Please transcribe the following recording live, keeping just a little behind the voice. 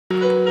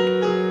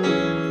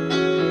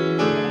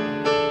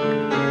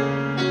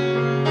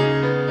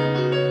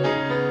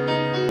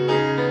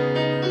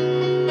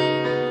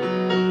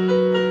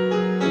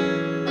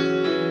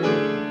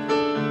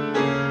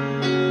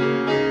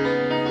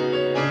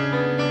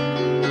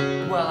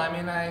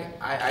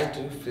I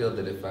do feel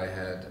that if I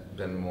had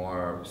been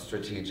more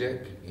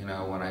strategic, you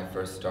know, when I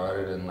first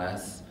started, and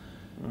less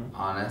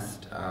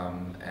honest,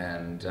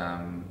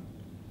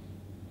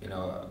 you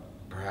know,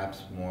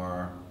 perhaps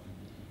more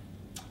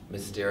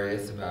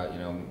mysterious about, you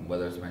know,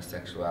 whether it's my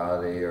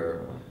sexuality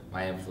or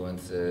my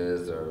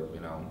influences or, you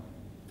know,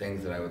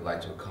 things that I would like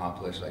to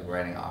accomplish, like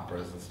writing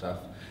operas and stuff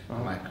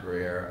in my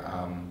career,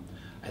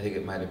 I think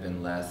it might have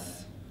been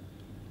less,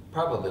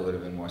 probably would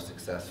have been more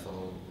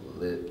successful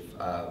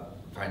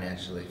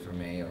financially for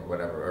me, or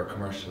whatever, or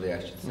commercially, I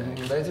should say.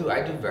 Because I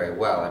do very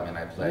well. I mean,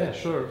 I play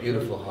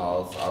beautiful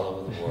halls all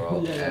over the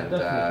world,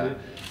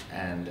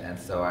 and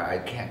so I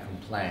can't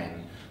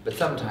complain. But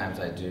sometimes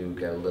I do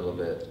get a little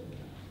bit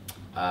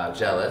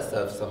jealous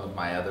of some of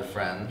my other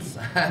friends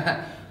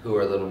who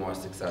are a little more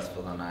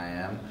successful than I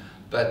am.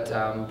 But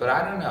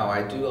I don't know.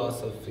 I do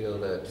also feel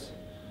that,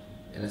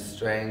 in a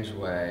strange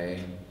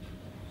way,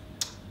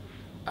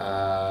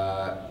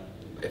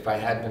 if I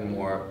had been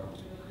more,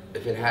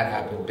 if it had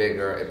happened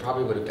bigger, it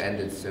probably would have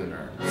ended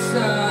sooner.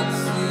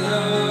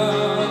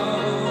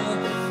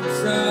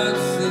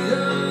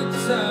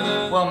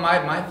 Well,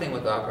 my thing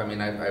with opera, I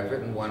mean, I've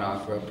written one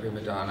opera,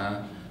 Prima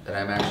Donna, that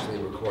I'm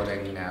actually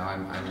recording now.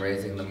 I'm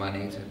raising the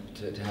money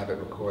to have it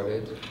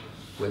recorded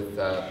with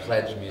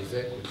Pledge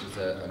Music, which is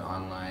an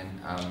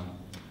online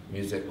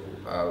music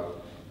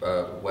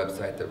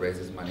website that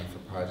raises money for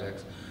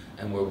projects.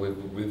 And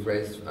we've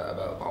raised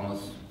about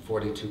almost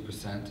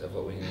 42% of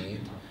what we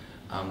need.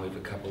 We have a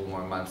couple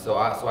more months. So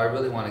I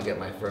really want to get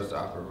my first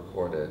opera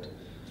recorded,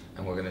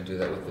 and we're going to do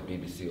that with the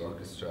BBC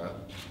Orchestra.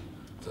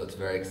 So it's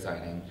very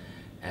exciting.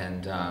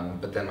 And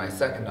but then my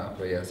second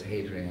opera, yes,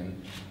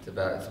 Hadrian. It's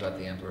about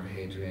the Emperor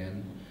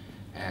Hadrian,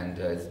 and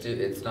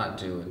it's not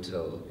due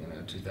until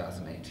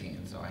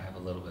 2018. So I have a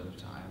little bit of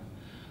time.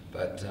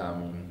 But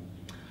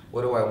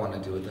what do I want to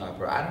do with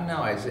opera? I don't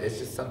know. It's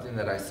just something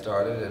that I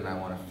started and I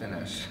want to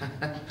finish.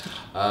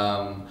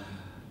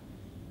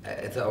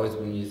 It's always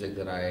been music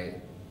that I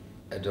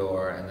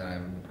adore and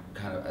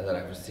that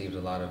I've received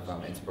a lot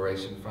of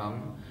inspiration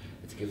from.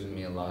 It's given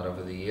me a lot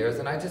over the years,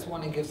 and I just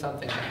want to give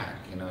something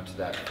back, to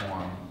that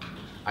form.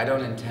 I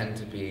don't intend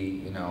to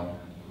be, an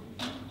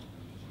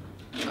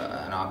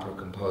opera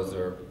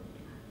composer,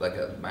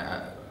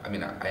 I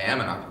mean, I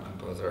am an opera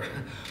composer,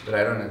 but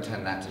I don't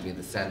intend that to be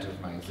the center of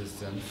my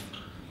existence.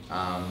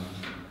 But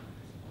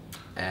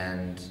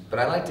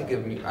I like to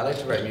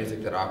write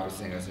music that opera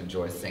singers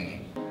enjoy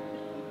singing.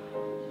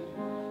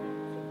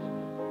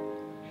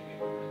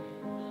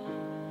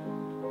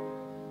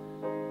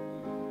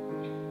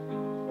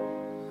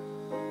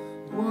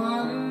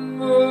 One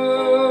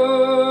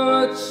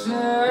more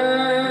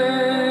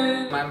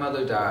time. My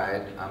mother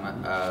died.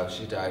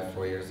 She died over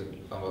 4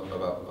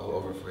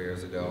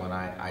 years ago, and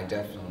I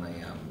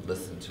definitely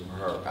listened to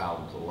her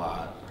albums a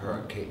lot, her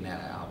and Kate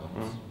Nana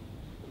albums,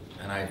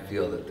 and I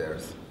feel that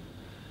there's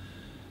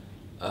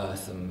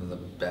some of the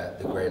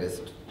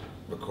greatest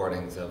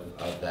recordings of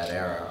that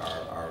era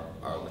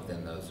are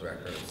within those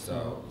records.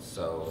 So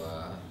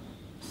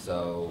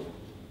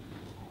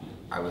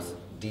I was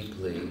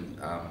deeply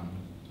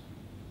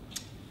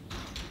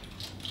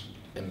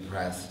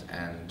impressed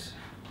and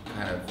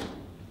kind of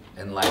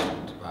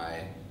enlightened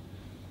by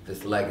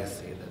this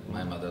legacy that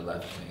my mother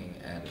left me,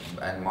 and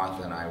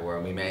Martha and I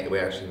we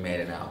actually made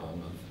an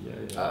album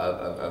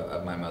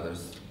of my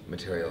mother's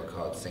material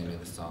called "Sing Me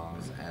the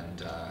Songs,"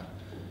 and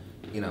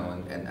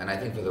and I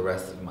think for the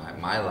rest of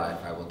my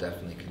life I will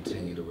definitely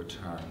continue to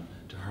return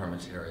to her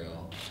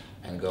material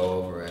and go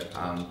over it.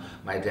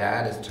 My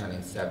dad is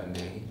turning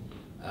 70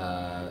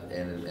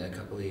 in a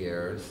couple of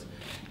years,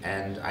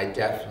 and I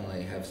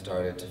definitely have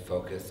started to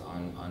focus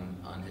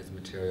on his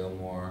material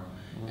more,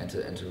 and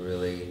to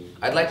really,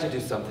 I'd like to do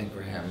something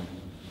for him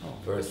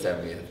for his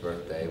 70th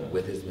birthday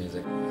with his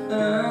music.